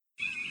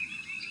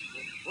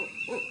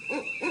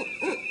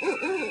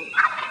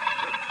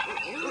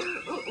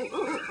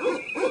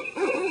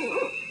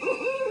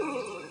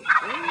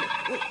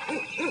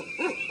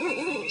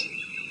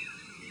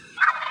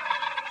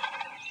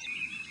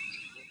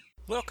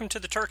Welcome to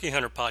the Turkey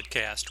Hunter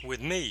Podcast with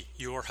me,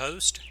 your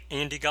host,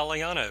 Andy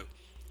Galliano.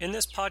 In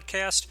this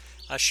podcast,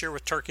 I share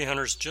with turkey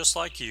hunters just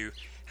like you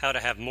how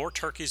to have more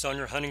turkeys on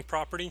your hunting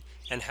property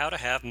and how to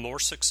have more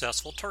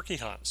successful turkey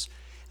hunts.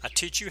 I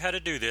teach you how to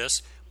do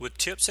this with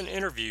tips and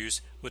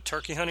interviews with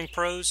turkey hunting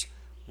pros,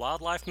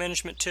 wildlife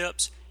management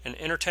tips, and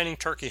entertaining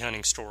turkey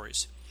hunting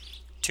stories.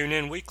 Tune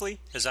in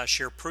weekly as I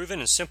share proven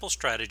and simple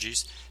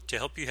strategies to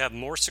help you have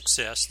more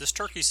success this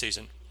turkey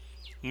season.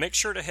 Make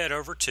sure to head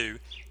over to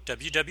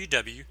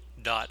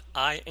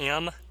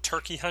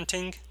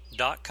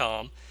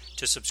www.iamturkeyhunting.com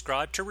to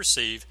subscribe to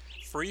receive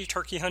free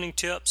turkey hunting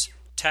tips,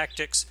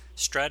 tactics,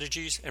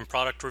 strategies, and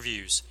product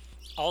reviews.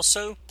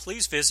 Also,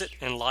 please visit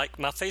and like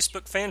my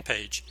Facebook fan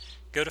page.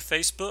 Go to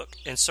Facebook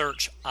and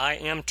search I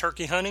Am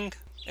Turkey Hunting,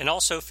 and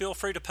also feel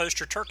free to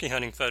post your turkey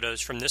hunting photos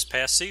from this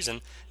past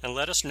season and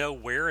let us know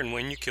where and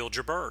when you killed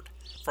your bird.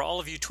 For all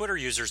of you Twitter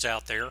users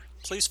out there,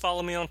 please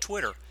follow me on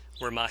Twitter,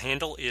 where my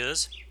handle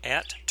is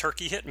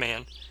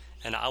 @TurkeyHitman,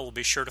 and I will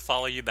be sure to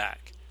follow you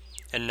back.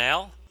 And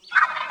now,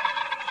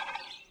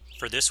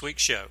 for this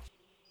week's show.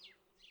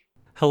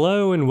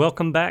 Hello, and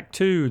welcome back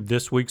to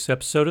this week's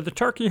episode of the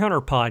Turkey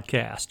Hunter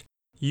Podcast.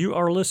 You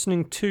are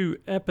listening to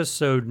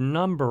episode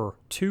number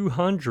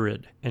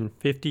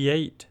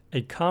 258,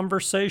 a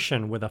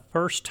conversation with a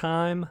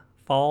first-time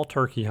fall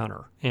turkey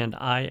hunter. And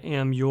I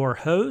am your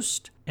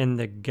host, and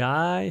the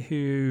guy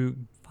who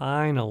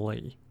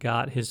finally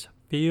got his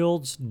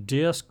fields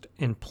disked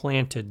and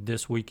planted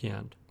this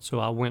weekend. So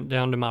I went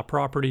down to my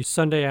property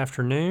Sunday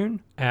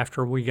afternoon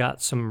after we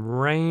got some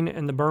rain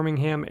in the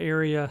Birmingham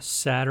area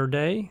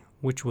Saturday,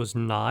 which was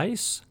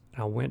nice.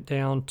 I went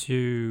down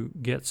to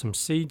get some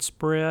seed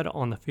spread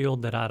on the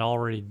field that I'd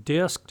already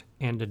disked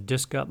and to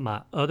disc up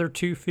my other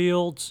two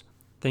fields,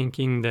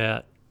 thinking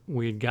that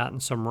we'd gotten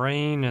some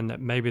rain and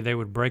that maybe they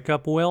would break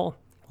up well.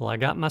 Well, I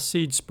got my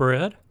seed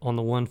spread on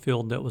the one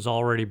field that was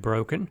already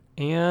broken,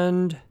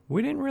 and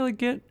we didn't really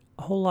get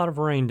a whole lot of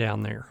rain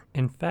down there.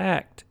 In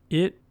fact,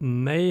 it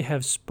may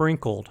have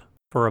sprinkled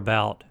for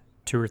about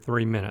 2 or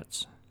 3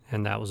 minutes,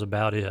 and that was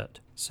about it.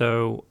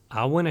 So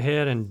I went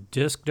ahead and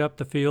disked up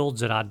the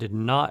fields that I did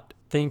not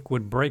think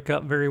would break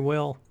up very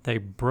well. They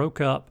broke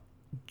up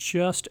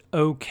just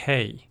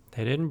okay.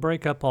 They didn't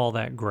break up all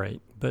that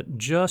great, but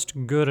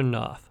just good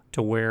enough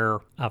to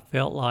where I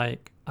felt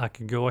like I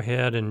could go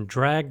ahead and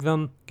drag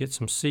them, get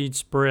some seed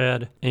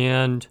spread,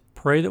 and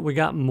pray that we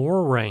got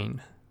more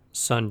rain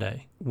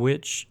Sunday,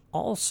 which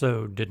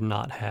also did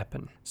not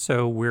happen.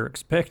 So we're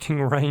expecting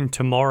rain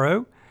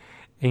tomorrow,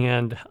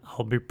 and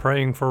I'll be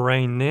praying for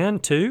rain then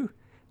too,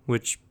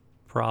 which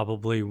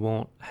probably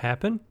won't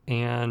happen.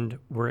 And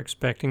we're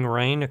expecting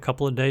rain a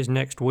couple of days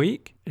next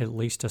week, at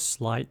least a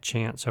slight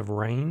chance of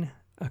rain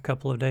a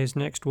couple of days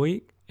next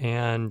week.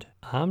 And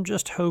I'm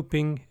just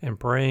hoping and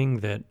praying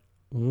that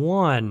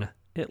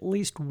at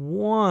least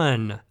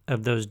one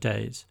of those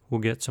days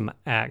we'll get some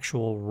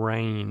actual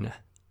rain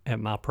at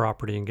my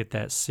property and get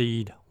that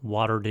seed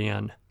watered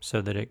in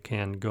so that it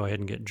can go ahead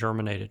and get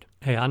germinated.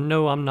 Hey, I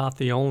know I'm not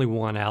the only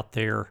one out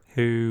there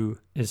who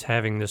is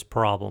having this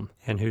problem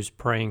and who's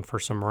praying for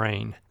some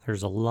rain.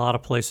 There's a lot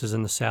of places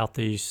in the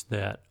southeast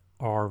that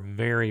are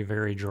very,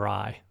 very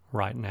dry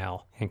right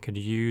now and could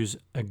use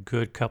a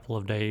good couple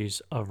of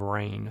days of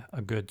rain,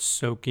 a good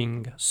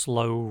soaking,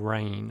 slow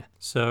rain.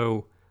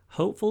 So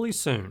hopefully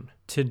soon.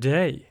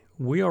 Today,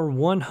 we are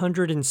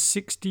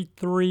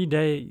 163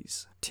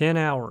 days, 10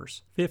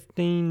 hours,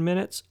 15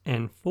 minutes,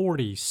 and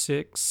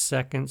 46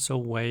 seconds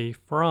away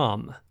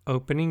from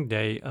opening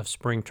day of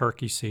spring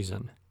turkey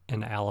season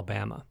in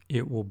Alabama.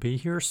 It will be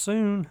here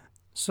soon.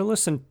 So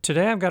listen,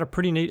 today I've got a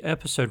pretty neat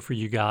episode for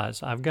you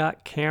guys. I've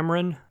got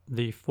Cameron,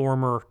 the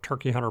former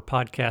Turkey Hunter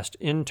Podcast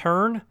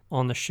intern,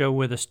 on the show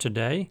with us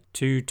today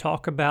to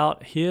talk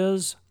about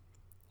his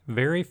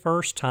very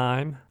first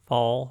time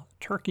fall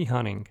turkey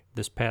hunting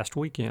this past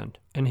weekend.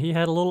 And he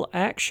had a little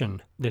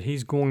action that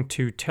he's going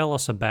to tell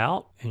us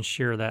about and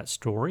share that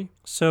story.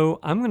 So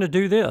I'm going to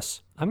do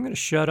this. I'm going to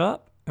shut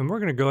up and we're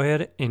going to go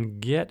ahead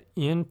and get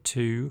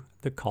into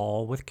the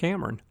call with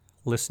Cameron.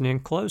 Listen in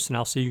close and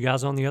I'll see you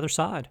guys on the other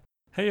side.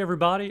 Hey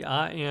everybody,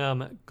 I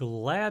am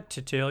glad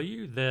to tell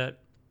you that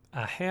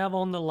I have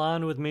on the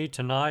line with me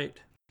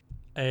tonight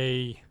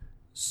a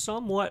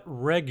somewhat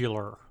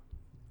regular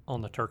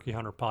on the Turkey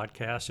Hunter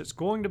Podcast. It's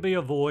going to be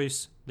a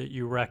voice that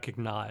you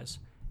recognize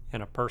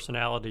and a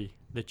personality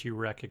that you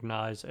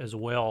recognize as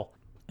well.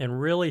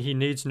 And really, he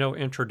needs no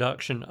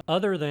introduction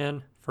other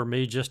than for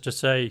me just to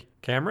say,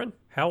 Cameron,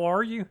 how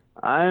are you?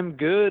 I'm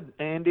good,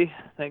 Andy.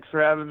 Thanks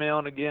for having me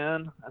on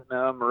again. I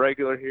know I'm a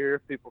regular here.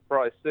 People are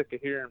probably sick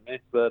of hearing me,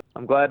 but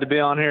I'm glad to be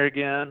on here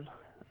again.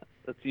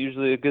 That's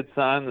usually a good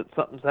sign that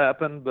something's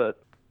happened,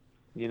 but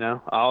you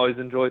know, I always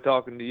enjoy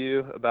talking to you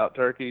about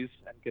turkeys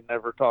and can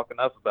never talk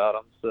enough about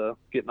them. So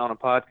getting on a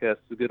podcast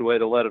is a good way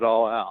to let it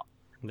all out.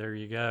 There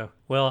you go.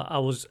 Well, I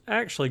was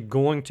actually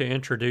going to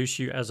introduce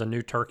you as a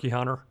new turkey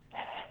hunter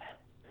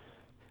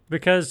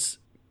because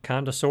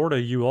kind of, sort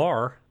of you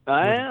are.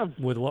 I am.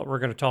 With what we're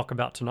going to talk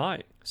about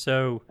tonight.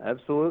 So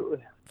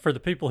absolutely. For the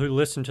people who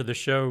listen to the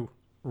show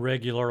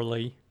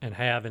regularly and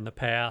have in the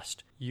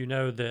past, you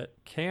know that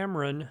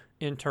Cameron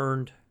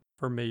interned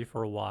for me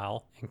for a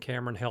while, and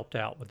Cameron helped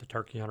out with the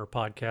Turkey Hunter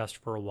podcast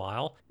for a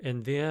while.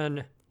 And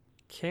then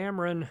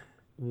Cameron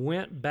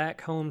went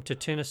back home to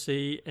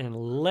Tennessee and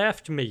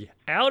left me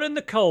out in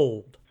the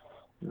cold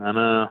I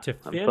know. to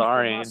I'm fend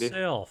sorry, for Andy.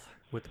 myself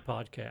with the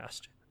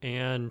podcast.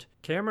 And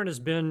Cameron has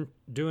been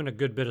doing a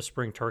good bit of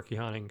spring turkey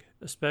hunting,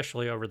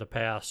 especially over the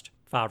past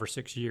 5 or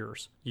 6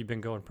 years. You've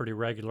been going pretty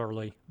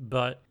regularly,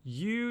 but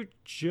you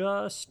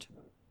just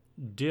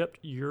dipped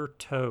your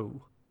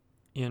toe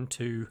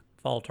into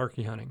fall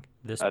turkey hunting.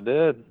 I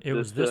did. It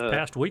was this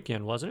past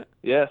weekend, wasn't it?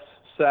 Yes,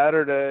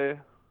 Saturday.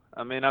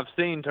 I mean, I've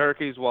seen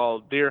turkeys while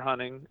deer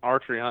hunting,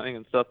 archery hunting,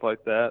 and stuff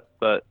like that,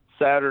 but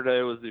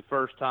Saturday was the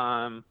first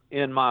time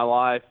in my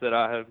life that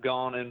I have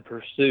gone in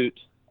pursuit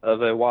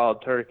of a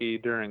wild turkey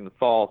during the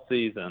fall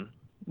season.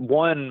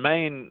 One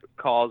main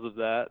cause of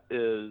that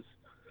is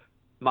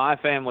my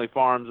family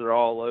farms are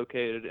all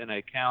located in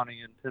a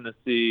county in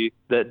Tennessee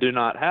that do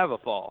not have a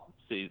fall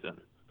season.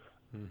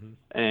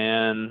 Mm-hmm.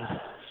 And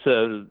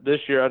so this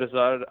year I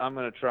decided I'm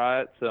going to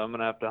try it, so I'm going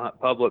to have to hunt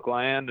public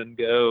land and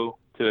go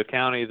to a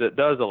county that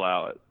does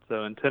allow it.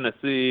 So in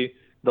Tennessee,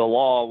 the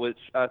law, which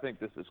I think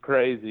this is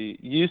crazy,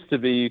 used to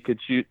be you could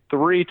shoot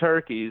 3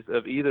 turkeys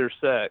of either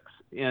sex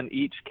in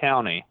each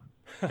county.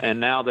 And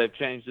now they've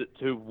changed it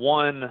to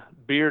 1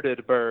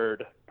 bearded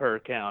bird per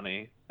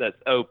county that's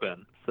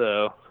open.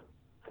 So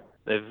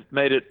they've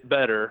made it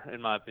better,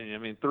 in my opinion. I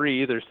mean,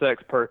 3 either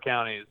sex per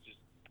county is just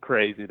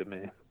crazy to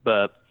me.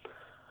 But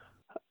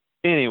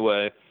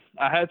anyway,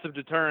 I had some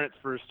deterrents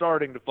for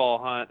starting to fall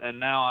hunt, and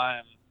now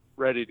I'm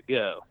ready to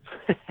go.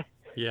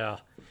 Yeah.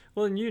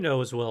 Well, and you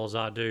know as well as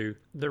I do,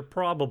 there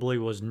probably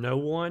was no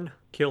one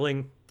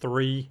killing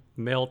 3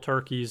 male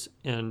turkeys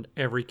in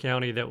every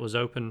county that was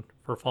open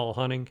for fall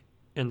hunting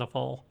in the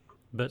fall.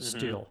 But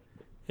still,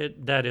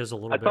 that is a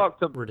little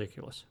bit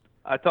ridiculous.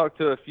 I talked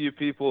to a few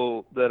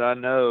people that I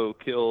know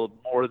killed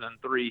more than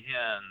 3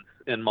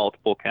 hens in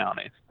multiple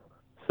counties.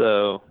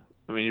 So,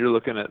 I mean, you're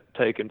looking at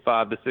taking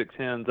 5 to 6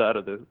 hens out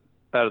of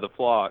the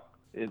flock,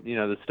 you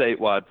know, the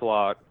statewide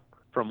flock,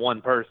 from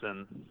one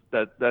person.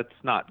 That's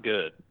not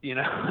good, you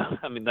know.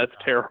 I mean, that's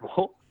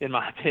terrible in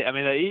my opinion. I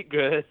mean, they eat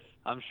good,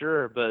 I'm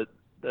sure, but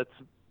that's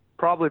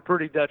probably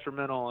pretty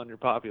detrimental on your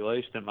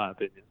population, in my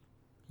opinion.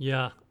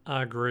 Yeah,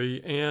 I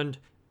agree. And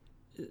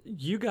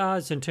you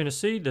guys in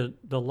Tennessee,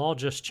 the law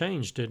just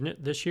changed, didn't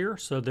it, this year,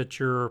 so that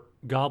you're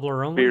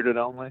gobbler only? Bearded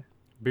only.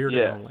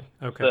 Bearded only.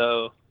 Okay.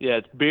 So, yeah,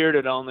 it's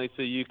bearded only,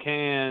 so you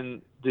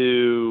can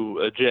do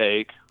a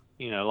Jake,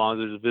 you know, as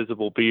long as there's a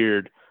visible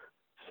beard.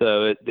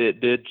 So it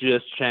did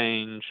just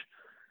change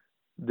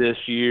this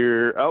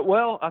year.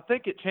 Well, I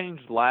think it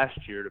changed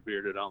last year to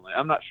bearded only.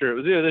 I'm not sure. It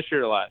was either this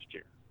year or last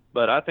year.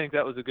 But I think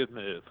that was a good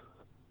move,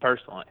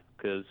 personally,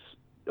 because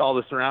all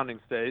the surrounding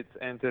states,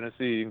 and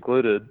Tennessee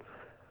included,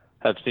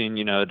 have seen,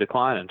 you know, a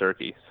decline in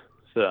turkeys.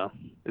 So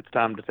it's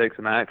time to take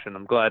some action.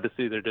 I'm glad to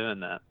see they're doing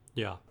that.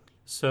 Yeah.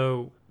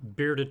 So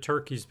bearded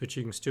turkeys, but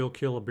you can still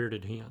kill a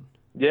bearded hen.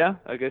 Yeah,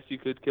 I guess you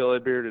could kill a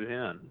bearded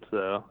hen.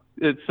 So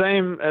it's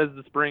same as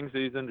the spring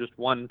season, just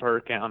 1 per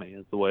county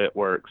is the way it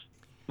works.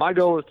 My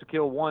goal is to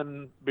kill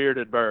 1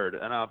 bearded bird,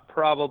 and I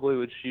probably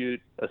would shoot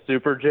a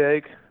super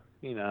Jake,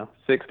 you know,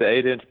 6 to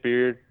 8 inch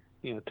beard.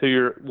 You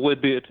know, would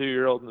be a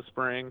 2-year-old in the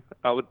spring.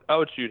 I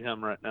would shoot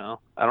him right now.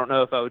 I don't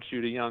know if I would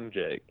shoot a young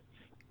Jake.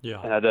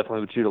 Yeah. And I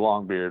definitely would shoot a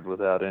long beard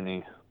without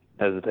any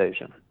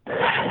hesitation,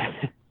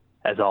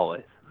 as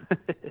always.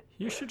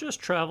 You should just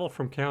travel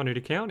from county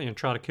to county and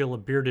try to kill a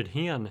bearded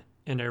hen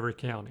in every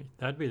county.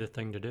 That'd be the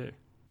thing to do.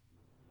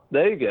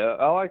 There you go.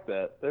 I like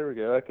that. There we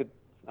go. I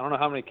don't know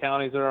how many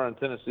counties there are in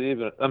Tennessee,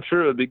 but I'm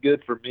sure it would be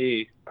good for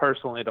me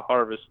personally to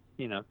harvest,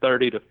 you know,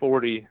 30 to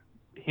 40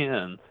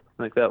 hens.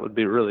 I think that would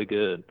be really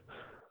good.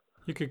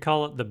 You could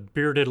call it the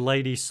Bearded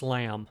Lady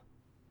Slam.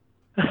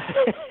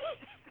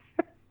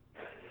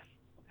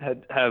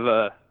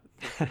 Have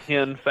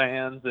hen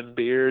fans and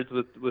beards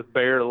with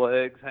bare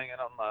legs hanging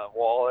on the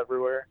wall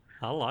everywhere.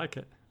 I like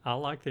it. I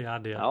like the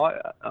idea.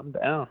 I'm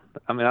down.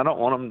 I mean, I don't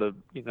want them to,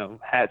 you know,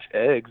 hatch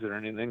eggs or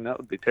anything. That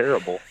would be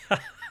terrible.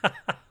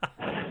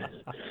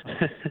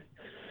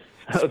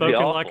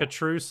 Spoken like a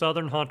true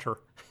Southern hunter.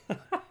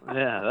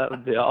 Yeah, that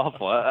would be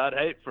awful. I'd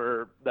hate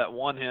for that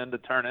one hen to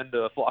turn into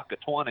a flock of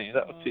 20.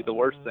 That would be the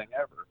worst thing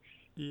ever.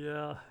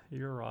 Yeah,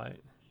 you're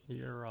right.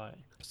 You're right.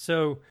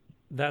 So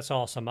that's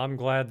awesome. I'm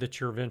glad that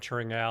you're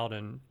venturing out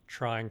and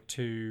trying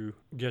to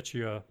get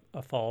you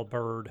a fall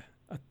bird,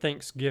 a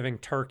Thanksgiving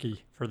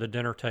turkey for the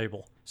dinner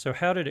table. So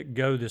how did it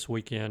go this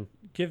weekend?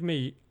 Give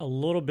me a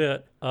little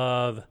bit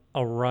of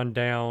a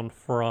rundown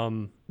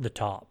from the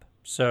top.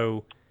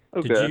 So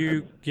did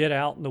you get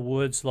out in the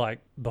woods like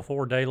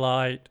before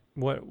daylight?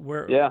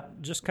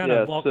 Just kind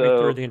of walk me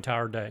through the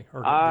entire day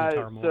or the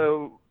entire morning.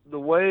 So the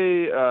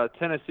way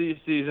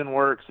Tennessee season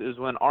works is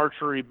when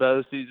archery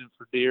bow season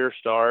for deer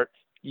starts,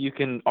 you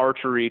can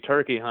archery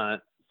turkey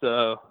hunt.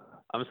 So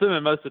I'm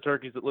assuming most of the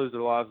turkeys that lose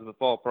their lives in the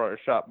fall probably are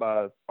shot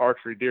by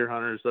archery deer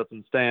hunters up in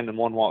the stand and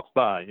one walks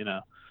by, you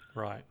know.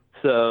 Right.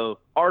 So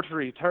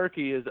archery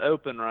turkey is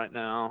open right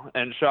now,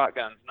 and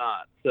shotgun's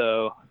not.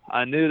 So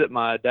I knew that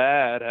my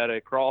dad had a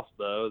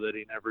crossbow that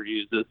he never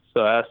uses, so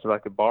I asked if I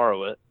could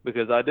borrow it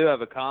because I do have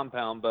a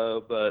compound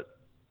bow, but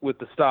with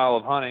the style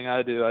of hunting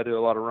I do a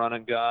lot of run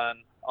and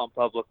gun on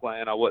public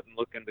land. I wasn't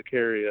looking to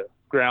carry a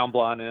ground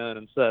blind in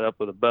and set up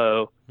with a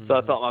bow, so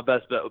I thought my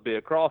best bet would be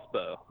a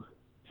crossbow.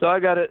 So I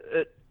got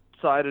it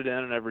sighted in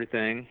and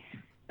everything,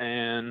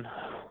 and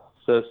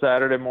so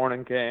Saturday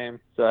morning came.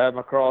 So I had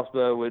my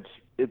crossbow, which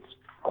it's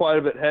quite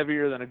a bit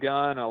heavier than a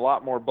gun, a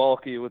lot more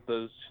bulky with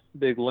those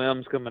big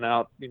limbs coming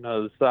out,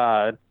 the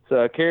side.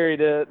 So I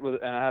carried it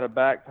and I had a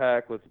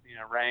backpack with,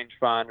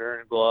 rangefinder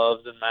and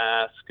gloves and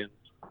mask and,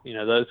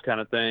 those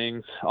kind of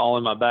things all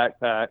in my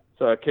backpack.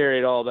 So I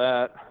carried all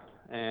that,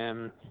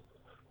 and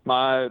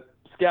my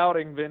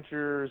scouting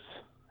ventures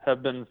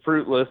have been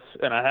fruitless,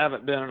 and I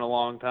haven't been in a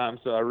long time.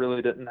 So I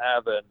really didn't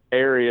have an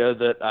area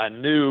that I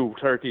knew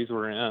turkeys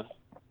were in.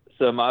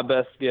 So my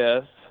best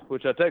guess,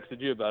 which I texted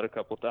you about a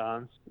couple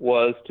times,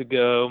 was to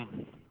go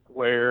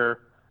where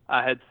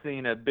I had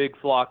seen a big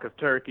flock of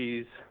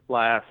turkeys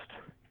last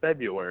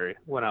February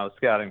when I was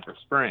scouting for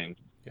spring.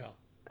 Yeah.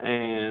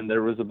 And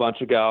there was a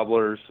bunch of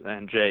gobblers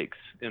and jakes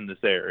in this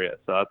area.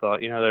 So I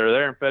thought, they were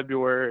there in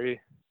February.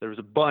 There was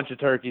a bunch of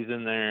turkeys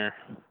in there.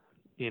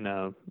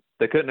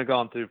 They couldn't have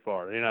gone too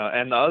far,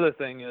 And the other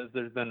thing is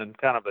there's been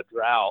kind of a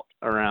drought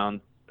around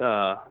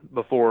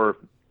before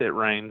it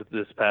rained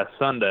this past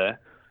Sunday.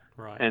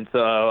 Right. And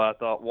so I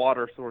thought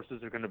water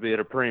sources are going to be at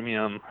a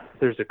premium.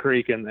 There's a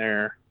creek in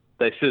there.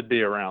 They should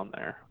be around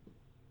there.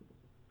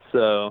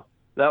 So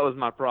that was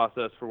my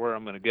process for where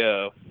I'm going to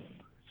go.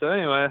 So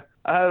anyway,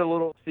 I had a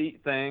little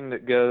seat thing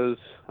that goes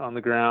on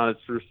the ground. It's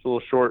just a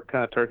little short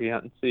kind of turkey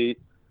hunting seat.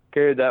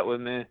 Carried that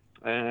with me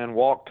and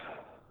walked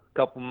a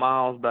couple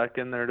miles back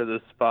in there to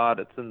this spot.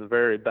 It's in the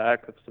very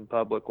back of some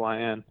public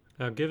land.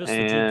 Now give us the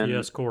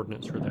GPS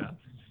coordinates for that.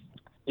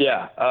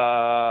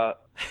 Yeah.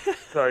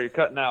 Sorry, you're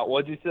cutting out.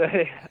 What'd you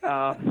say?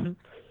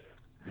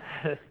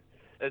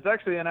 It's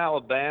actually in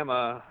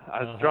Alabama.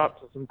 I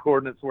dropped some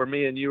coordinates where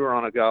me and you were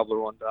on a gobbler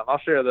one time. I'll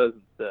share those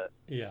instead.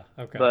 Yeah,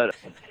 okay. But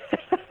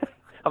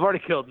I've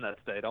already killed in that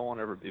state. I won't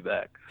ever be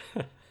back.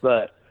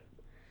 But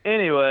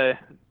anyway,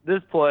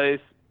 this place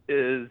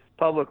is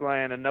public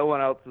land, and no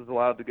one else is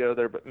allowed to go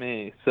there but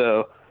me.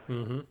 So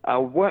I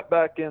went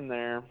back in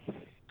there.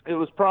 It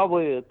was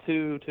probably a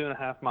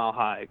 2.5 mile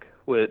hike,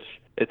 which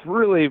it's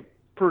really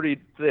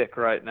pretty thick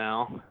right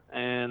now,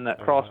 and that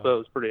crossbow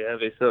is pretty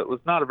heavy, so it was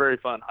not a very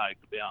fun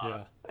hike, to be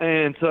honest. Yeah.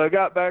 And so I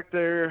got back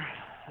there,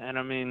 and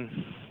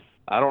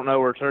I don't know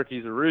where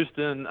turkeys are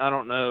roosting. I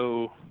don't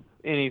know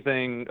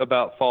anything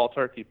about fall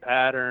turkey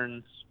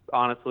patterns,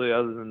 honestly,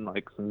 other than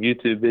like some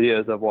YouTube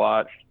videos I've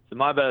watched. So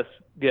my best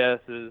guess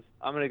is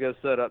I'm going to go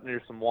set up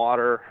near some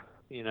water.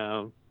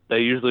 They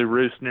usually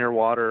roost near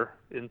water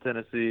in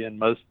Tennessee and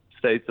most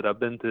states that I've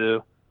been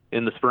to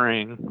in the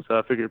spring, so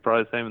I figured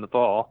probably the same in the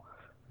fall.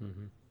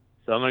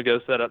 So I'm going to go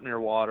set up near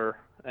water.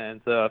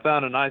 And so I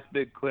found a nice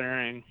big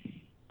clearing,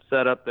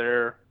 set up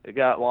there. It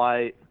got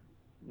light,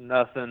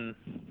 nothing,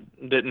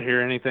 didn't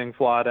hear anything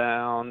fly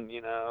down,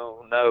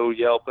 no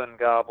yelping,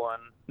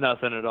 gobbling,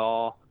 nothing at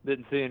all.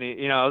 Didn't see any,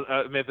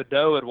 if a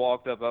doe had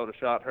walked up, I would have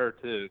shot her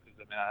too,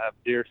 because I have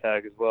deer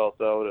tag as well,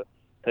 so I would have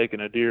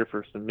taken a deer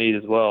for some meat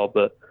as well.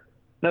 But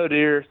no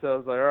deer, so I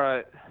was like, all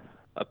right,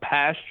 a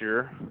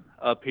pasture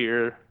up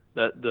here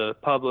that the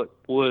public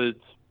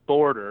woods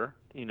border.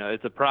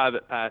 It's a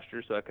private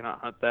pasture, so I cannot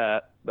hunt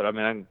that. But,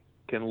 I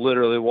can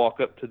literally walk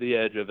up to the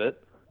edge of it.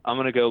 I'm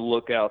going to go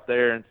look out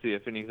there and see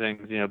if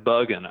anything's,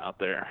 bugging out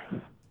there.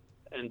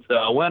 And so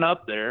I went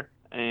up there,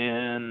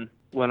 and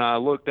when I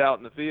looked out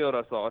in the field,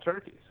 I saw a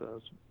turkey.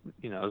 So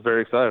I was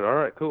very excited. All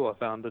right, cool, I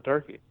found a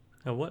turkey.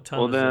 And what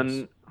time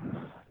is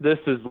this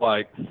is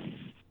like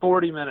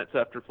 40 minutes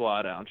after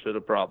fly down should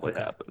have probably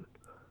happened.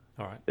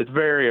 All right. It's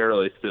very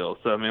early still,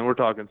 so, we're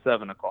talking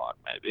 7 o'clock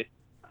maybe.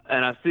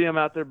 And I see them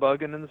out there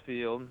bugging in the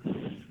field,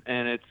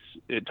 and it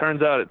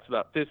turns out it's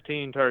about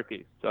 15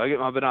 turkeys. So I get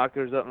my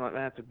binoculars up, and I'm like,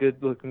 man, it's a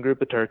good-looking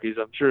group of turkeys.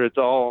 I'm sure it's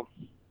all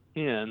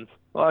hens.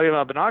 Well, I get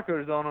my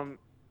binoculars on them.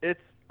 It's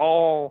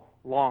all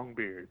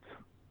longbeards.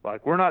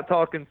 Like, we're not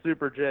talking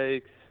super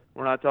jakes.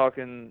 We're not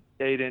talking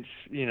 8-inch,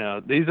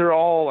 These are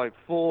all, like,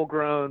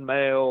 full-grown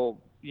male,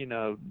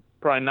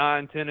 probably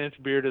 9,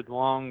 10-inch bearded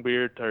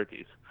long-beard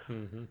turkeys.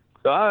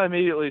 So I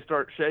immediately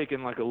start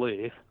shaking like a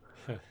leaf.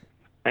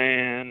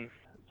 And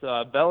so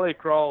I belly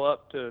crawl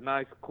up to a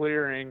nice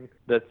clearing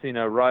that's,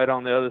 right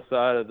on the other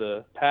side of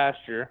the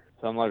pasture.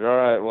 So I'm like, all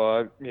right,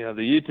 well,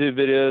 the YouTube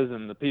videos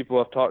and the people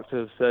I've talked to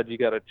have said you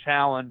got to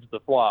challenge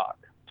the flock.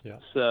 Yeah.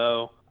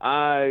 So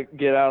I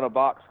get out a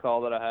box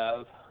call that I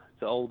have.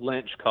 It's an old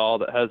Lynch call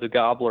that has a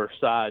gobbler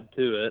side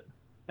to it.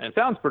 And it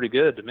sounds pretty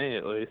good to me,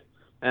 at least.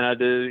 And I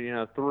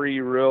do, 3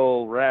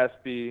 real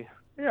raspy,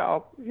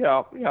 yelp,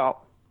 yelp,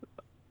 yelp,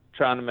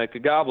 trying to make a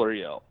gobbler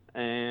yelp.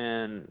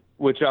 And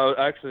which I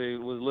actually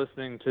was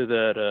listening to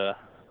that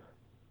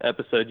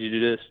episode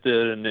you just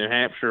did in New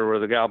Hampshire where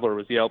the gobbler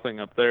was yelping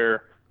up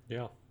there.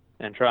 Yeah.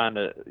 and trying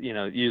to,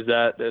 use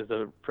that as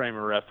a frame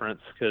of reference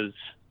because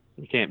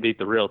you can't beat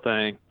the real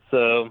thing.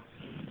 So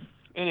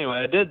anyway,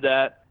 I did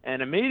that,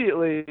 and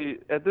immediately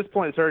at this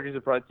point, the turkeys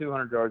are probably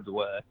 200 yards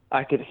away.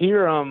 I could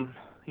hear them,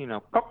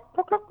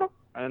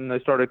 and they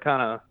started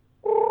kind of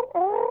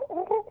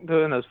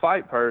doing those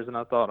fight purrs, and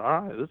I thought,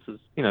 all right, this is,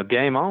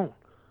 game on.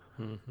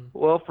 Mm-hmm.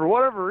 Well, for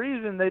whatever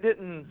reason, they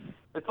didn't.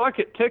 It's like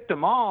it ticked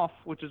them off,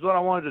 which is what I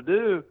wanted to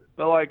do,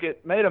 but like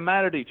it made them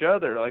mad at each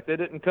other. Like they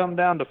didn't come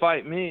down to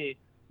fight me.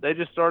 They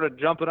just started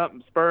jumping up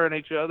and spurring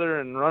each other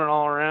and running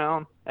all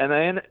around. And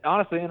they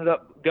honestly ended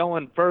up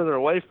going further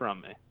away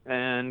from me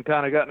and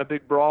kind of got in a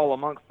big brawl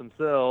amongst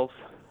themselves.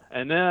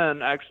 And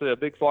then actually a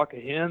big flock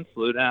of hens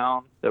flew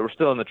down that were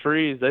still in the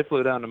trees. They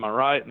flew down to my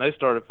right and they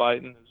started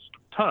fighting. There's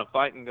a ton of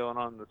fighting going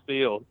on in the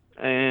field.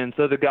 And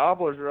so the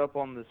gobblers are up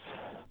on this,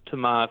 to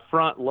my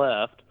front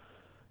left.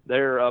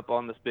 They're up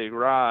on this big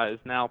rise,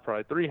 now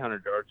probably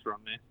 300 yards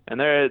from me. And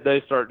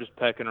they start just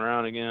pecking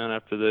around again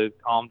after they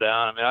calm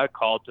down. I mean, I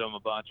called to them a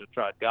bunch. I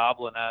tried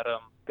gobbling at them,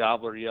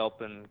 gobbler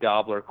yelping,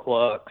 gobbler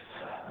clucks,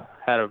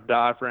 had a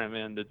diaphragm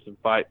in, did some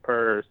fight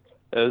purrs.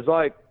 It was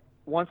like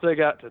once they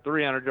got to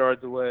 300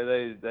 yards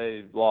away,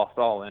 they lost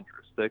all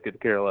interest. They could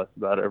care less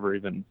about ever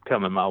even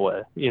coming my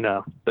way.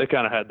 They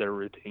kind of had their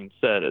routine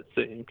set, it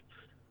seemed.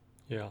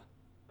 Yeah.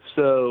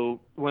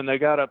 So when they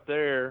got up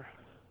there,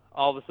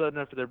 all of a sudden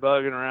after they're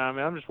bugging around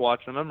me, I'm just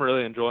watching them. I'm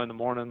really enjoying the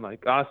morning.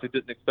 Like, honestly,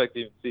 didn't expect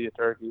to even see a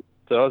turkey.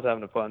 So I was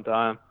having a fun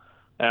time.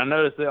 And I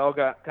noticed they all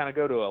got kind of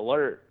go to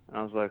alert. And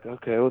I was like,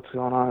 okay, what's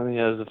going on?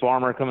 Is the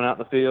farmer coming out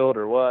in the field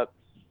or what?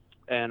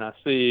 And I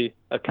see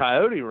a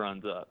coyote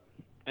runs up.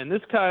 And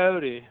this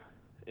coyote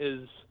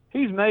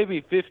he's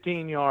maybe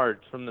 15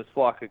 yards from this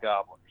flock of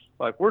gobblers.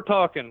 Like, we're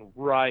talking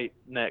right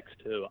next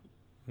to him.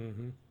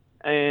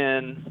 Mm-hmm.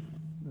 And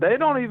they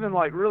don't even,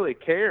 really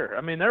care.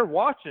 I mean, they're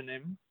watching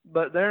him,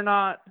 but they're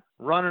not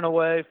running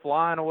away,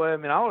 flying away. I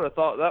mean, I would have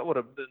thought that would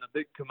have been a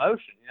big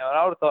commotion.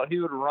 I would have thought he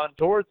would have run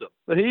towards them.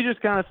 But he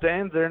just kind of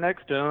stands there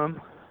next to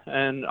him.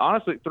 And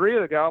honestly, 3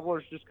 of the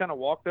gobblers just kind of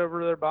walked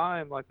over there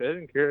by him like they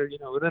didn't care,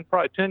 within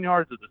probably 10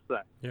 yards of this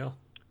thing. Yeah.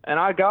 And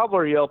I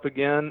gobbler yelp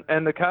again,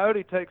 and the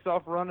coyote takes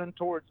off running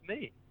towards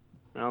me.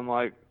 And I'm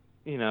like,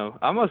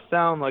 I must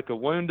sound like a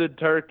wounded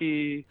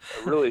turkey,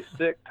 a really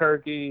sick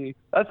turkey.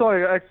 That's the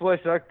only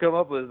explanation I could come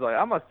up with is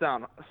I must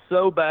sound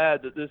so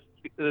bad that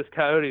this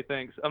coyote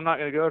thinks I'm not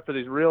going to go after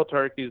these real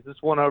turkeys. This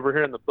one over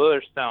here in the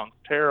bush sounds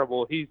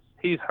terrible. He's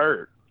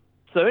hurt.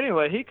 So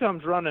anyway, he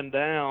comes running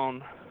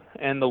down,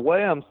 and the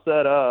way I'm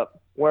set up,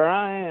 where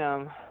I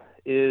am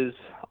is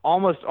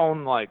almost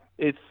on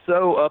it's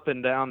so up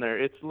and down there.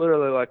 It's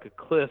literally like a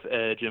cliff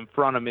edge in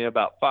front of me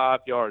about 5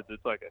 yards.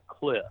 It's like a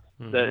cliff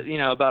that,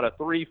 about a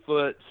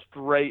 3-foot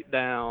straight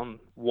down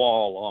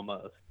wall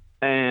almost.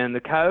 And the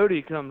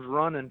coyote comes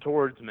running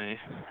towards me,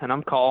 and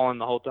I'm calling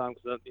the whole time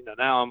because,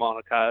 now I'm on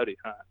a coyote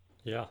hunt.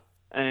 Yeah.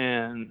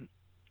 And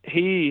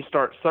he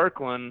starts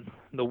circling.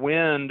 The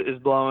wind is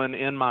blowing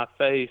in my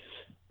face,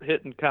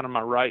 hitting kind of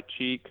my right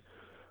cheek,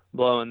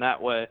 blowing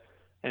that way.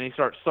 And he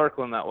starts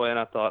circling that way, and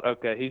I thought,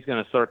 okay, he's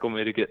going to circle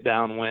me to get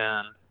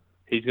downwind.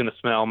 He's going to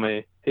smell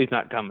me. He's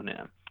not coming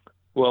in.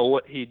 Well,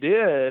 what he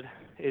did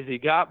is he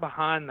got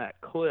behind that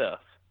cliff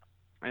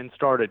and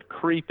started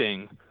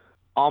creeping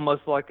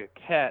almost like a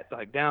cat,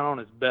 down on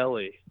his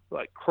belly,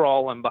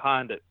 crawling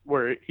behind it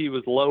where he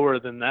was lower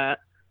than that.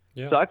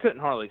 Yeah. So I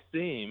couldn't hardly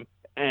see him.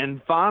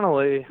 And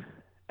finally,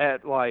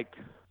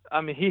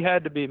 he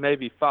had to be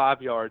maybe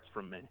 5 yards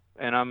from me.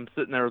 And I'm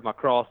sitting there with my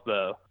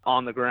crossbow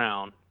on the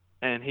ground.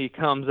 And he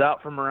comes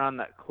out from around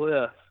that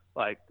cliff,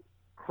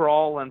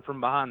 crawling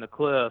from behind the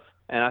cliff.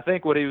 And I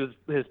think what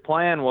his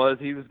plan was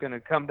he was going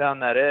to come down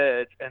that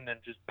edge and then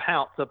just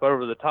pounce up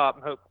over the top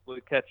and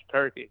hopefully catch a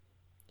turkey.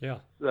 Yeah.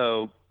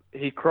 So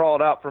he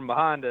crawled out from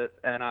behind it,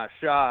 and I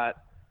shot,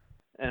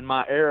 and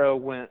my arrow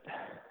went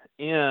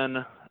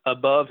in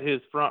above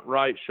his front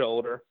right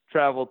shoulder,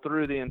 traveled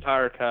through the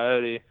entire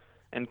coyote,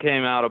 and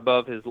came out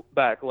above his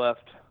back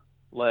left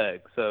leg.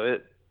 So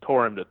it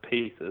tore him to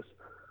pieces.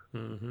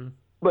 Mm-hmm.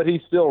 But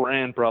he still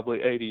ran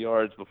probably 80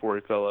 yards before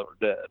he fell over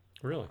dead.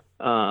 Really?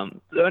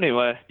 So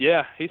anyway,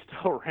 yeah, he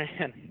still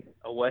ran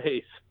a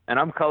ways. And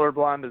I'm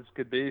colorblind as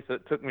could be, so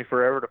it took me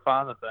forever to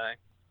find the thing.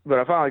 But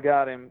I finally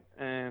got him.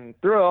 And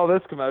through all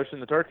this commotion,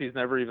 the turkeys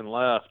never even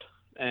left.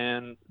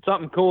 And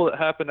something cool that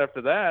happened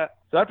after that.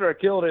 So after I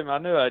killed him, I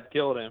knew I'd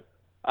killed him.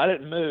 I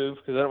didn't move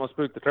because I didn't want to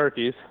spook the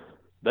turkeys.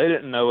 They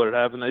didn't know what had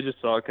happened. They just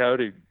saw a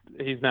coyote.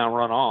 He's now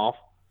run off.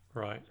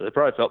 Right. So they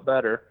probably felt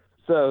better.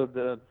 So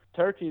the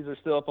turkeys are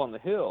still up on the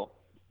hill.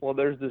 Well,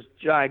 there's this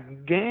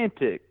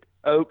gigantic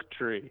oak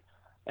tree,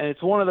 and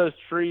it's one of those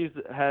trees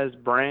that has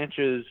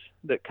branches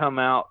that come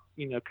out,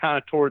 kind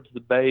of towards the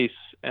base,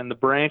 and the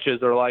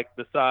branches are like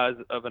the size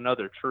of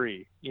another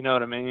tree. You know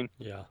what I mean?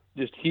 Yeah.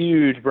 Just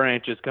huge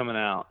branches coming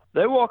out.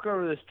 They walk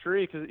over this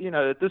tree because,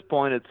 at this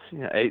point it's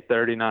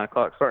 8:30, 9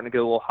 o'clock, starting to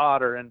get a little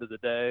hotter into the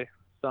day.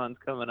 Sun's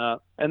coming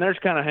up, and they're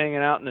just kind of hanging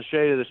out in the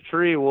shade of this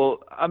tree. Well,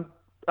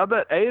 I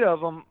bet 8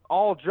 of them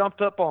all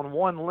jumped up on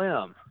one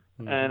limb.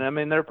 And I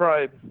mean, they're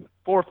probably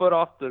 4 foot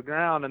off the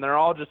ground, and they're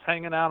all just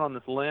hanging out on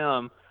this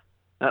limb.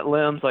 That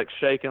limb's like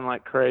shaking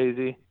like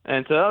crazy.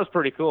 And so that was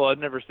pretty cool. I'd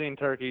never seen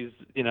turkeys,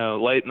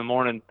 late in the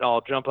morning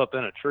all jump up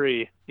in a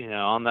tree,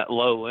 on that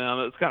low limb.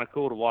 It was kind of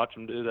cool to watch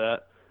them do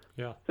that.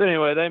 Yeah. So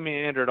anyway, they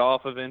meandered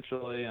off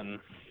eventually, and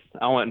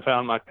I went and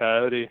found my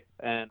coyote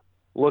and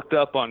looked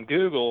up on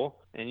Google,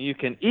 and you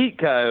can eat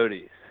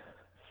coyotes.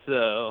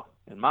 So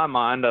in my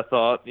mind, I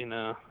thought, I'm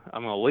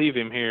going to leave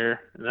him here.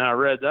 And then I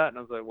read that, and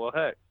I was like, well,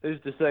 heck,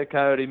 who's to say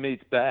coyote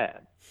meat's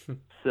bad?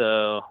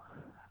 So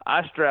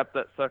I strapped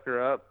that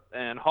sucker up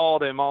and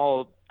hauled him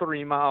all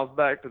 3 miles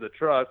back to the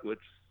truck, which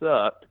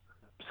sucked.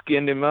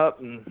 Skinned him up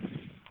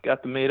and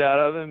got the meat out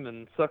of him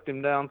and sucked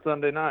him down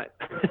Sunday night.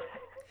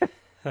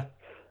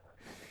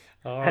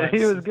 All right. And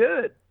he was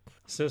good.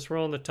 Since we're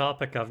on the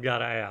topic, I've got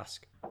to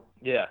ask.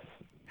 Yes.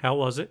 How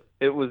was it?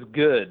 It was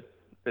good.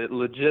 It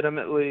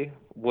legitimately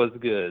was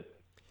good.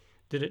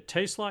 Did it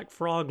taste like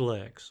frog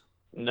legs?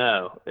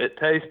 No, it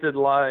tasted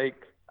like,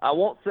 I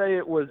won't say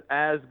it was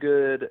as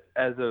good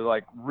as a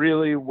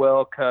really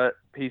well cut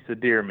piece of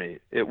deer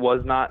meat. It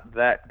was not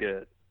that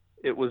good.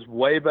 It was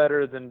way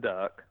better than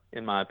duck,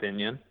 in my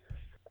opinion.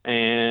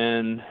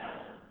 And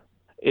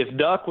if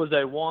duck was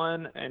a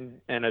 1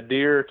 and a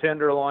deer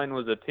tenderloin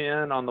was a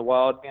 10 on the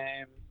wild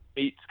game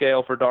meat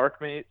scale for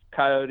dark meat,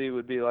 coyote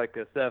would be like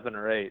a 7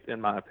 or 8,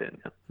 in my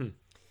opinion,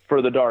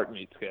 for the dark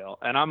meat scale.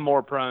 And I'm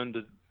more prone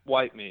to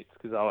white meats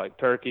because I like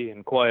turkey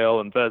and quail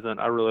and pheasant.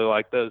 I really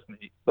like those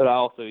meats. But I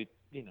also eat,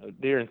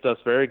 deer and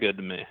stuff's very good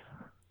to me.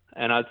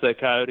 And I'd say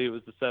coyote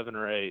was a 7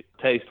 or 8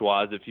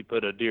 taste-wise. If you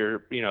put a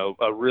deer,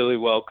 a really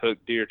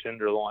well-cooked deer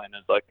tenderloin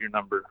is like your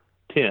number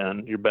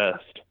 10, your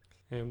best.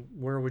 And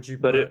where would you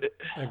put a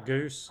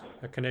goose,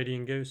 a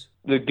Canadian goose?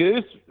 The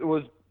goose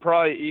was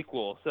probably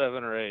equal,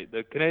 7 or 8.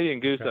 The Canadian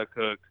goose I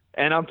cooked.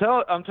 And I'm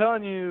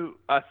telling you,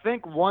 I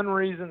think one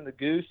reason the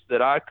goose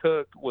that I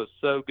cooked was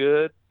so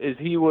good is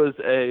he was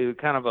a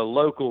kind of a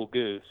local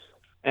goose.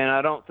 And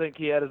I don't think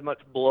he had as much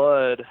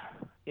blood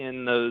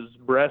in those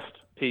breast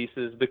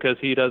pieces because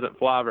he doesn't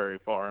fly very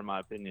far, in my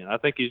opinion. I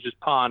think he's just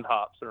pond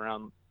hops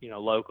around,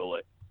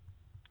 locally.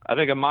 I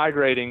think a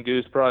migrating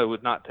goose probably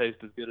would not taste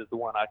as good as the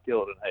one I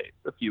killed and ate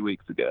a few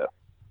weeks ago.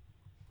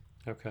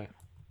 Okay.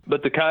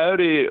 But the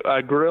coyote,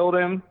 I grilled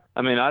him.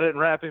 I mean, I didn't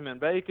wrap him in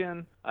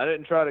bacon. I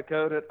didn't try to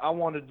coat it. I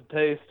wanted to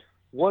taste,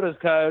 what does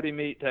coyote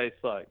meat taste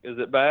like? Is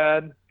it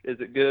bad? Is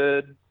it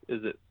good?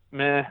 Is it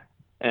meh?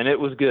 And it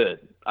was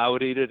good. I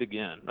would eat it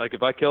again. Like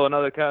if I kill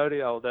another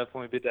coyote, I will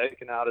definitely be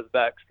taking out his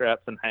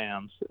backstraps and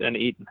hams and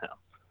eating him.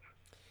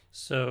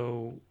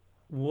 So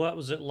what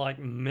was it like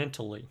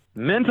mentally?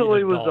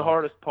 Mentally was the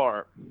hardest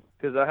part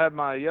because I had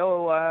my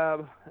yellow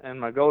lab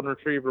and my golden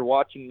retriever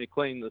watching me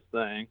clean this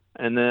thing.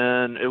 And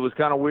then it was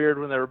kind of weird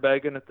when they were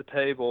begging at the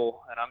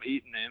table and I'm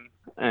eating him.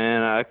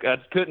 And I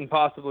couldn't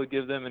possibly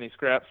give them any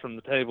scraps from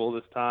the table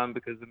this time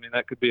because,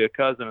 that could be a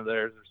cousin of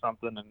theirs or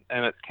something,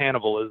 and it's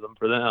cannibalism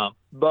for them.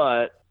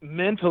 But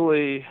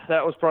mentally,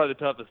 that was probably the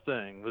toughest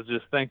thing, was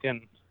just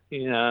thinking,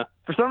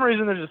 for some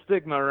reason there's a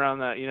stigma around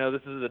that,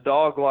 this is a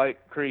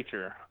dog-like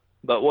creature.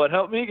 But what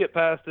helped me get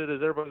past it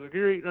is everybody's like,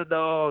 you're eating a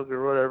dog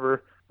or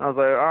whatever. I was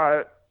like, all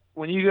right,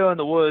 when you go in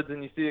the woods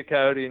and you see a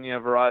coyote and you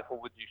have a rifle,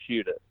 would you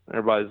shoot it?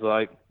 Everybody's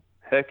like,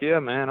 heck yeah,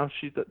 man, I'll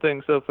shoot that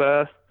thing so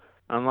fast.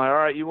 I'm like, all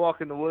right, you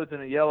walk in the woods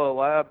and a yellow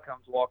lab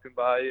comes walking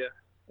by you.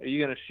 Are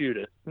you going to shoot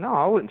it? No,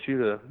 I wouldn't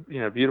shoot a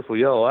beautiful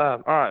yellow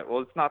lab. All right,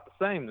 well, it's not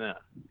the same then.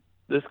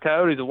 This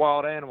coyote's a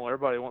wild animal.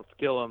 Everybody wants to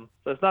kill him.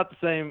 So it's not the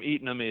same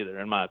eating him either,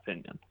 in my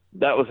opinion.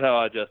 That was how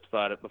I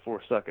justified it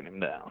before sucking him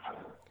down.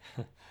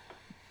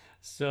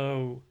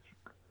 So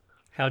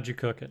how'd you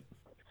cook it?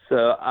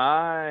 So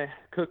I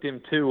cooked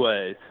him 2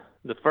 ways.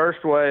 The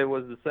first way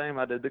was the same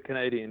I did the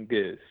Canadian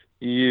goose.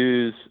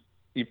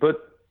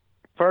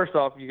 First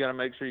off, you got to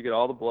make sure you get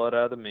all the blood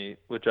out of the meat,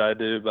 which I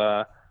do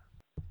by,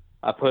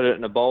 I put it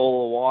in a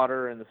bowl of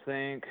water in the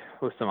sink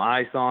with some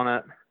ice on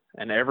it.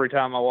 And every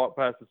time I walk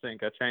past the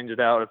sink, I change it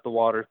out if the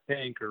water's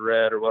pink or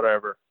red or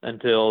whatever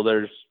until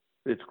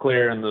it's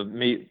clear and the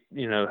meat,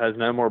 has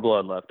no more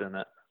blood left in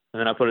it. And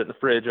then I put it in the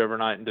fridge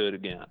overnight and do it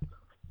again.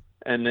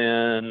 And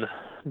then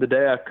the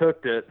day I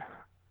cooked it,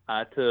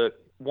 I took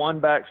 1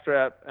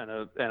 backstrap and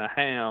a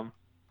ham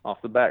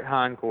off the back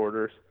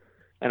hindquarters,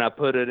 and I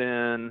put it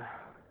in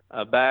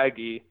a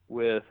baggie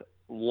with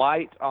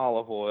light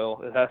olive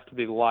oil. It has to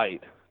be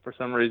light. For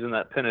some reason,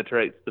 that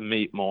penetrates the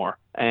meat more.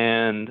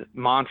 And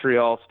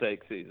Montreal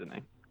steak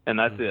seasoning. And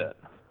that's it.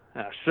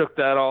 And I shook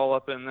that all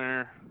up in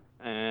there.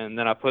 And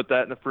then I put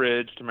that in the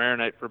fridge to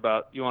marinate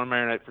you want to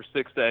marinate for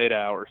 6 to 8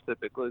 hours,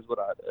 typically is what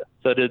I did.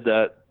 So I did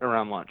that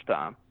around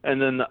lunchtime.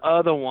 And then the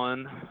other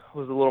one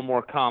was a little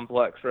more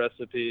complex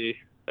recipe.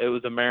 It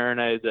was a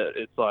marinade that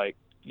it's like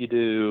you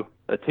do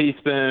it's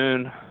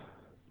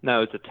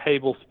a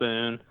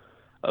tablespoon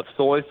of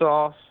soy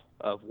sauce,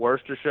 of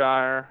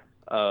Worcestershire,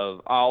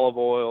 of olive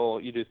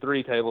oil. You do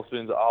 3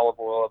 tablespoons of olive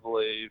oil, I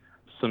believe,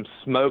 some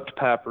smoked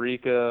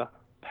paprika,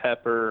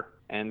 pepper,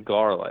 and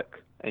garlic.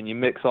 And you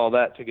mix all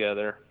that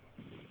together,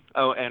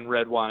 Oh, and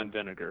red wine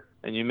vinegar.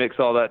 And you mix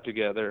all that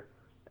together,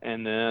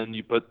 and then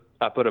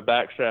I put a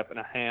backstrap and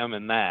a ham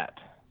in that,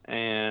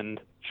 and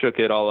shook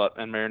it all up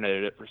and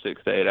marinated it for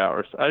 6 to 8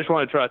 hours. I just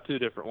wanted to try 2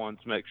 different ones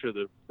to make sure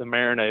the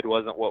marinade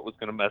wasn't what was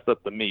going to mess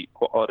up the meat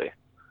quality.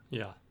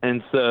 Yeah.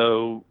 And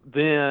so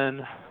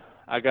then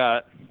I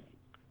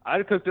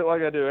cooked it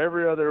like I do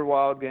every other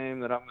wild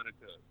game that I'm going to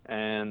cook.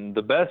 And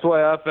the best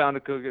way I found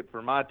to cook it,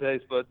 for my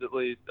taste buds at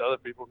least, other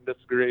people can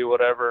disagree,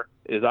 whatever,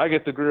 is I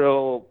get the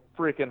grill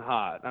freaking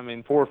hot. I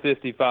mean,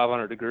 450,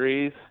 500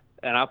 degrees,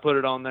 and I put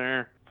it on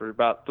there for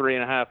about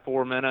 3.5,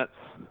 4 minutes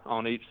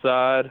on each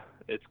side.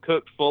 It's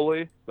cooked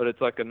fully, but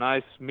it's like a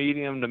nice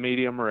medium to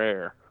medium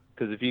rare.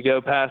 Because if you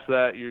go past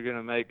that, you're going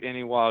to make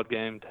any wild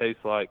game taste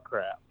like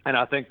crap. And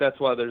I think that's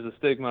why there's a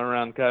stigma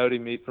around coyote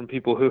meat from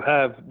people who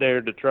have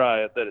dared to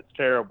try it, that it's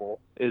terrible,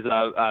 is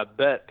I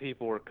bet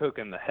people are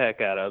cooking the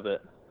heck out of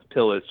it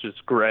till it's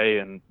just gray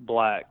and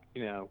black,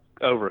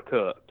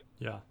 overcooked.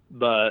 Yeah.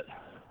 But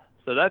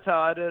so that's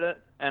how I did it.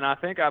 And I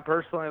think I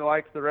personally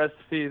liked the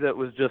recipe that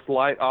was just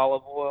light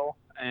olive oil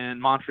and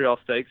Montreal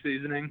steak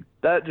seasoning.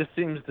 That just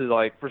seems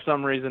to, for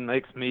some reason,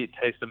 makes meat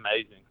taste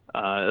amazing.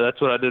 That's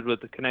what I did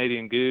with the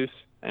Canadian goose,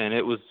 and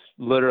it was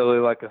literally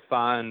like a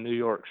fine New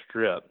York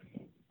strip.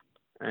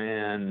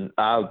 And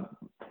I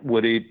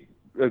would eat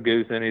a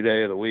goose any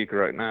day of the week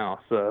right now,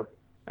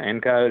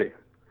 and coyote.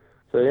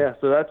 So, yeah,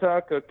 so that's how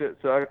I cooked it.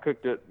 So I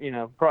cooked it,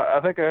 I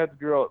think I had the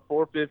grill at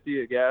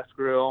 450, a gas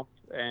grill,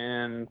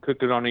 and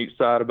cooked it on each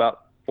side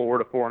about 4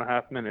 to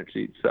 4.5 minutes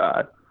each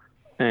side.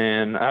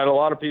 And I had a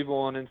lot of people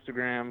on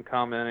Instagram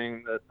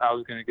commenting that I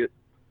was going to get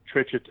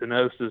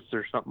trichinosis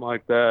or something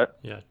like that.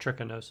 Yeah,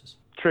 trichinosis.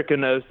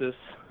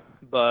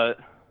 But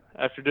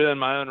after doing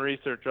my own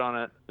research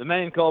on it, the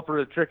main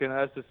culprit of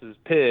trichinosis is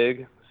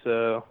pig.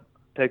 So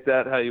take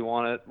that how you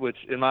want it, which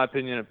in my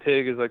opinion, a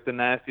pig is like the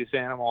nastiest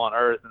animal on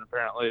earth, and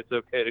apparently it's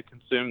okay to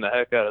consume the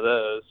heck out of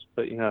those.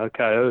 But, a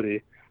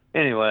coyote.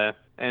 Anyway,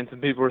 and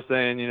some people were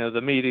saying,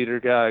 the meat eater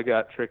guy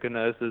got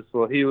trichinosis.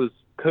 Well, he was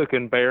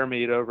cooking bear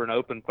meat over an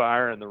open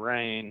fire in the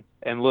rain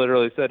and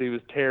literally said he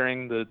was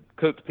tearing the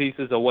cooked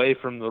pieces away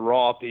from the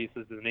raw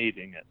pieces and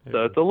eating it.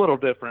 So it's a little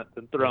different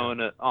than throwing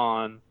it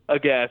on a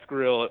gas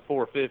grill at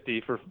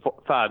 450 for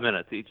 5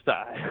 minutes each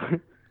side.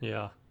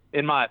 Yeah.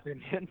 In my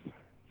opinion.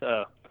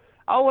 So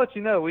I'll let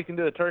you know. We can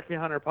do a Turkey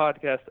Hunter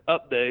podcast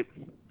update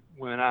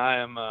when I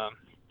am,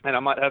 and I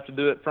might have to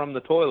do it from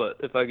the toilet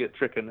if I get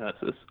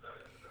trichinosis.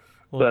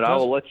 But I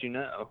will let you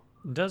know.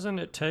 Doesn't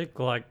it take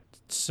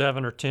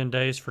 7 or 10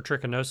 days for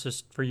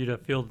trichinosis for you to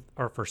feel,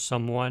 or for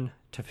someone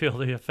to feel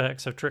the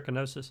effects of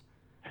trichinosis?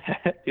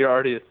 You're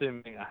already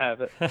assuming I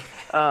have it.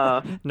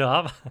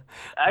 No,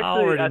 I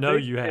already know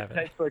you have it.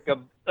 It takes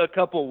a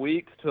couple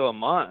weeks to a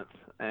month,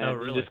 and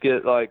really? You just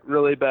get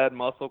really bad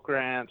muscle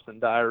cramps and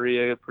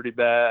diarrhea, pretty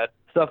bad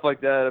stuff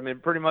like that. I mean,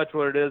 pretty much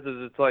what it is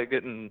it's like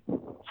getting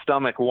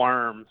stomach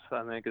worms,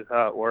 I think is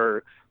how it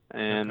works.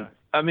 And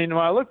I mean,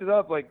 when I looked it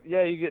up,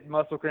 you get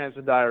muscle cramps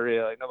and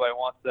diarrhea. Nobody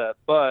wants that.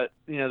 But,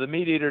 the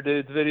meat eater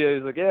dude's video,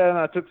 he's like, yeah, and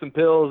I took some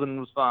pills and it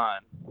was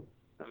fine.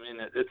 I mean,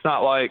 it's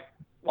not like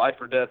life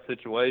or death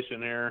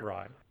situation here.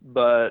 Right.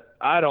 But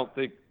I don't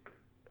think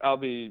I'll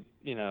be,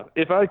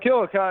 if I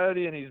kill a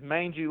coyote and he's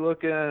mangy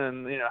looking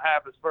and,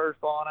 half his fur's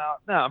falling out,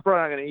 no, I'm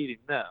probably not going to eat him.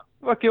 No.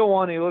 If I kill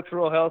one, he looks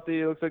real healthy,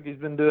 he looks like he's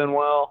been doing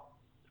well,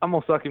 I'm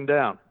going to suck him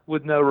down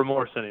with no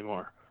remorse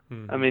anymore.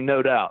 Mm-hmm. I mean,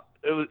 no doubt.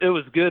 It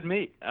was good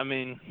meat. I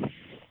mean,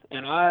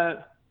 and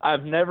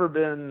I've never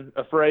been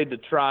afraid to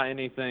try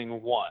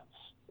anything once,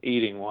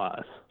 eating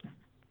wise,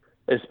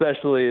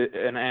 especially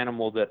an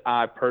animal that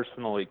I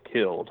personally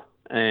killed.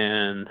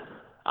 And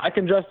I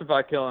can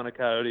justify killing a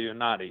coyote and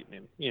not eating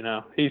him.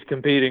 He's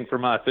competing for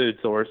my food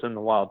source in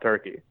the wild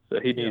turkey, so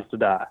he needs to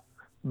die.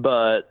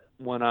 But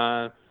when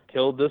I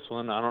killed this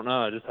one, I don't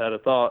know. I just had a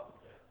thought,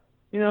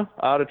 I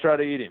ought to try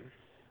to eat him,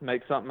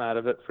 make something out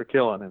of it for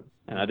killing him,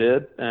 and I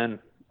did. And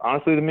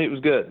honestly, the meat was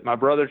good. My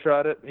brother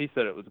tried it. He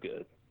said it was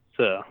good.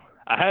 So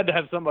I had to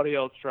have somebody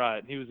else try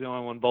it. He was the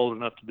only one bold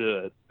enough to do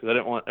it because I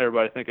didn't want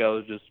everybody to think I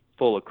was just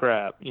full of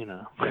crap,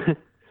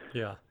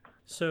 Yeah.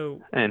 So.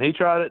 And he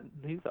tried it.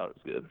 And he thought it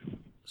was good.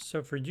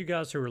 So for you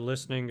guys who are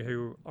listening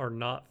who are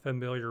not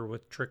familiar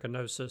with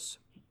trichinosis,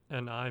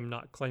 and I'm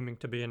not claiming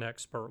to be an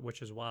expert,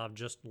 which is why I've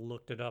just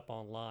looked it up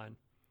online,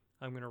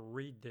 I'm going to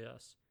read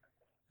this.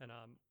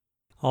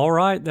 All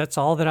right, that's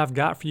all that I've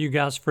got for you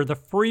guys for the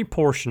free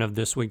portion of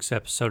this week's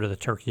episode of the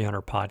Turkey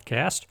Hunter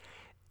Podcast.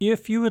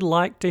 If you would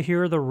like to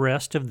hear the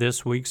rest of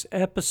this week's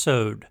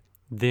episode,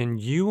 then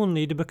you will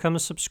need to become a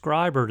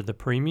subscriber to the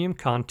premium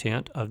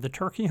content of the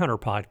Turkey Hunter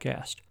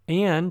Podcast.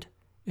 And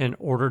in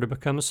order to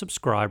become a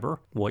subscriber,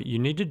 what you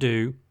need to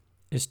do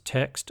is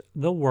text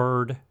the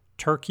word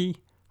Turkey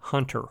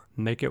Hunter.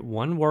 Make it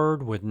one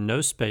word with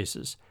no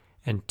spaces,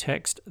 and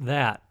text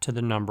that to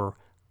the number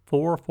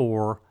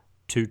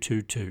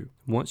 44222.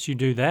 Once you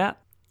do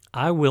that,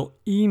 I will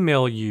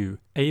email you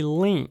a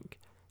link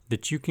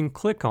that you can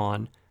click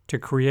on to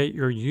create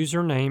your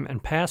username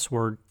and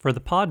password for the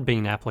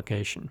Podbean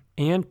application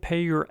and pay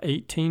your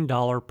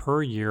 $18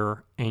 per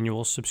year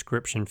annual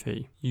subscription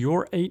fee.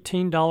 Your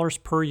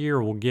 $18 per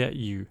year will get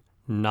you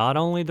not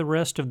only the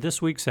rest of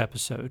this week's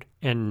episode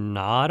and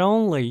not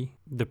only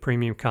the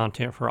premium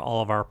content for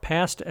all of our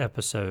past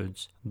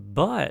episodes,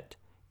 but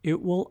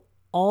it will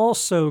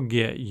also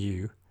get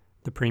you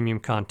the premium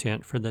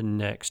content for the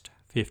next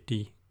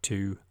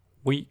 52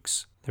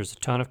 weeks. There's a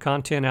ton of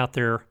content out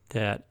there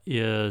that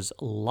is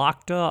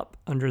locked up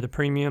under the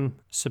premium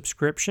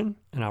subscription,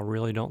 and I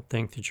really don't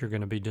think that you're going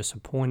to be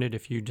disappointed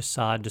if you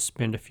decide to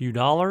spend a few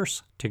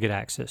dollars to get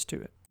access to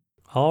it.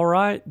 All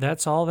right,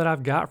 that's all that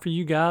I've got for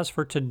you guys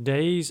for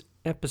today's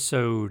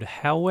episode.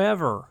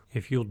 However,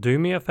 if you'll do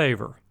me a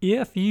favor,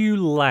 if you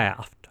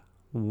laughed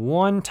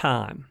one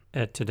time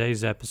at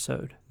today's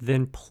episode,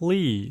 then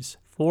please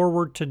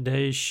forward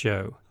today's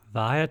show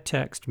via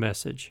text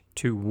message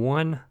to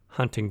one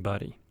hunting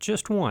buddy.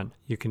 Just one.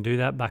 You can do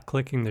that by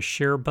clicking the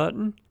share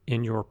button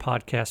in your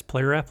podcast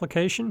player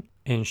application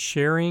and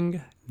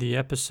sharing the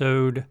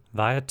episode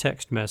via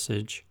text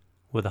message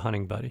with a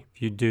hunting buddy.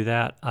 If you do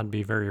that, I'd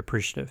be very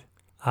appreciative.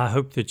 I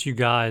hope that you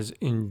guys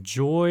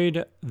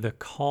enjoyed the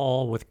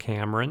call with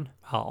Cameron.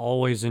 I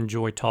always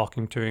enjoy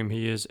talking to him.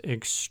 He is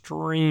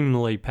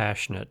extremely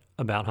passionate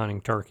about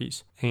hunting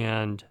turkeys.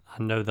 And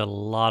I know that a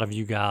lot of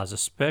you guys,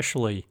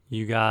 especially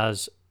you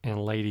guys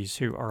and ladies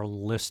who are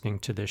listening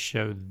to this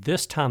show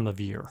this time of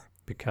year,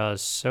 because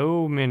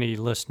so many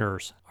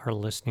listeners are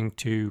listening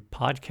to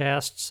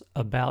podcasts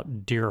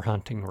about deer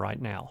hunting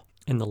right now.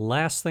 And the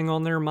last thing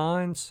on their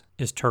minds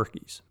is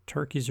turkeys.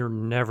 Turkeys are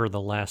never the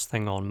last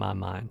thing on my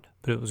mind.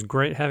 But it was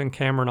great having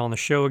Cameron on the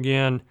show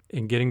again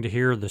and getting to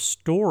hear the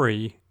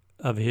story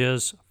of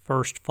his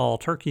first fall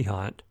turkey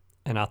hunt.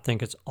 And I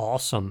think it's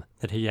awesome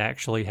that he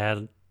actually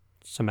had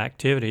some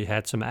activity,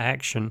 had some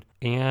action,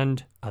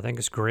 and I think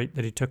it's great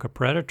that he took a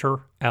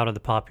predator out of the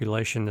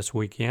population this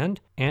weekend,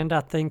 and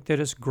I think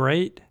that it's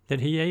great that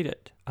he ate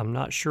it. I'm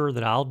not sure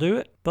that I'll do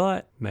it,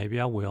 but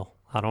maybe I will.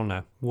 I don't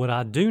know. What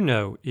I do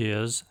know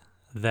is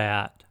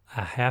that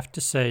I have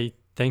to say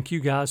thank you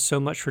guys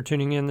so much for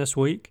tuning in this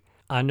week.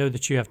 I know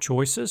that you have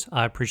choices.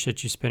 I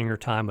appreciate you spending your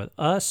time with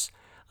us.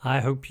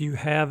 I hope you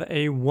have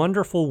a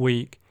wonderful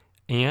week,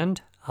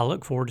 and I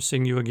look forward to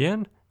seeing you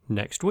again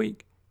next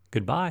week.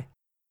 Goodbye.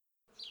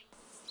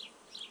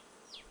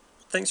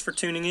 Thanks for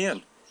tuning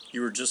in.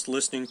 You were just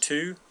listening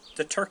to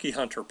the Turkey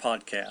Hunter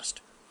podcast.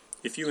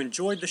 If you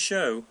enjoyed the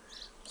show,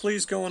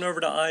 please go on over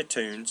to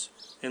iTunes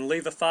and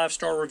leave a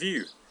 5-star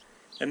review.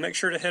 And make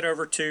sure to head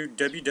over to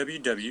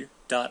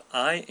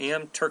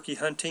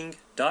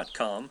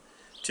www.iamturkeyhunting.com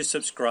to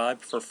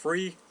subscribe for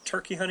free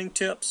turkey hunting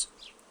tips,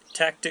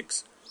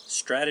 tactics,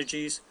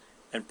 strategies,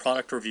 and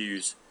product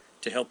reviews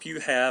to help you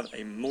have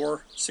a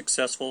more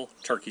successful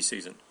turkey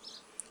season.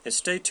 And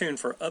stay tuned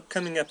for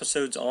upcoming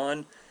episodes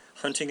on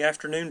hunting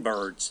afternoon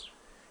birds,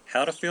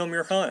 how to film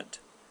your hunt,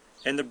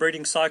 and the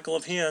breeding cycle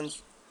of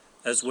hens,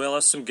 as well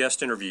as some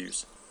guest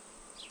interviews.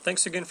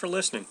 Thanks again for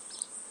listening.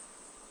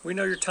 We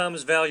know your time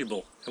is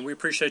valuable, and we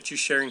appreciate you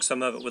sharing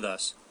some of it with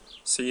us.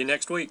 See you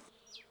next week.